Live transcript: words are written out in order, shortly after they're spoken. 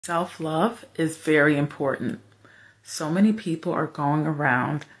Self-love is very important. So many people are going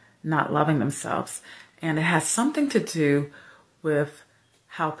around not loving themselves, and it has something to do with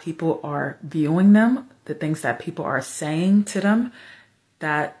how people are viewing them, the things that people are saying to them,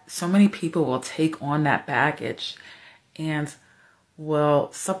 that so many people will take on that baggage and will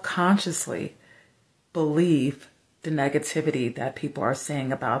subconsciously believe the negativity that people are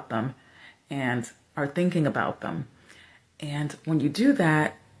saying about them and are thinking about them. And when you do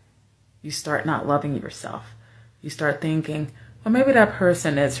that, you start not loving yourself. You start thinking, well, maybe that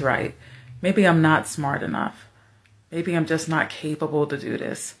person is right. Maybe I'm not smart enough. Maybe I'm just not capable to do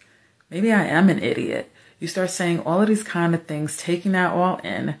this. Maybe I am an idiot. You start saying all of these kind of things, taking that all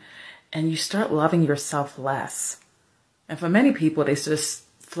in, and you start loving yourself less. And for many people, they just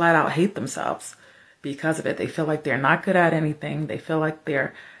flat out hate themselves because of it. They feel like they're not good at anything. They feel like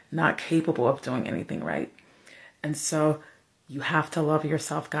they're not capable of doing anything right. And so you have to love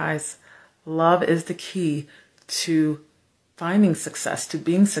yourself, guys. Love is the key to finding success, to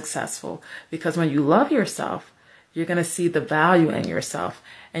being successful. Because when you love yourself, you're going to see the value in yourself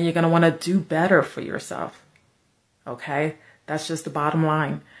and you're going to want to do better for yourself. Okay? That's just the bottom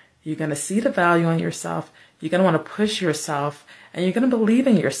line. You're going to see the value in yourself. You're going to want to push yourself and you're going to believe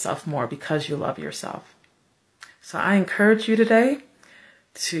in yourself more because you love yourself. So I encourage you today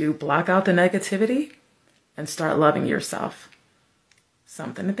to block out the negativity and start loving yourself.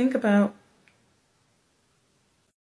 Something to think about.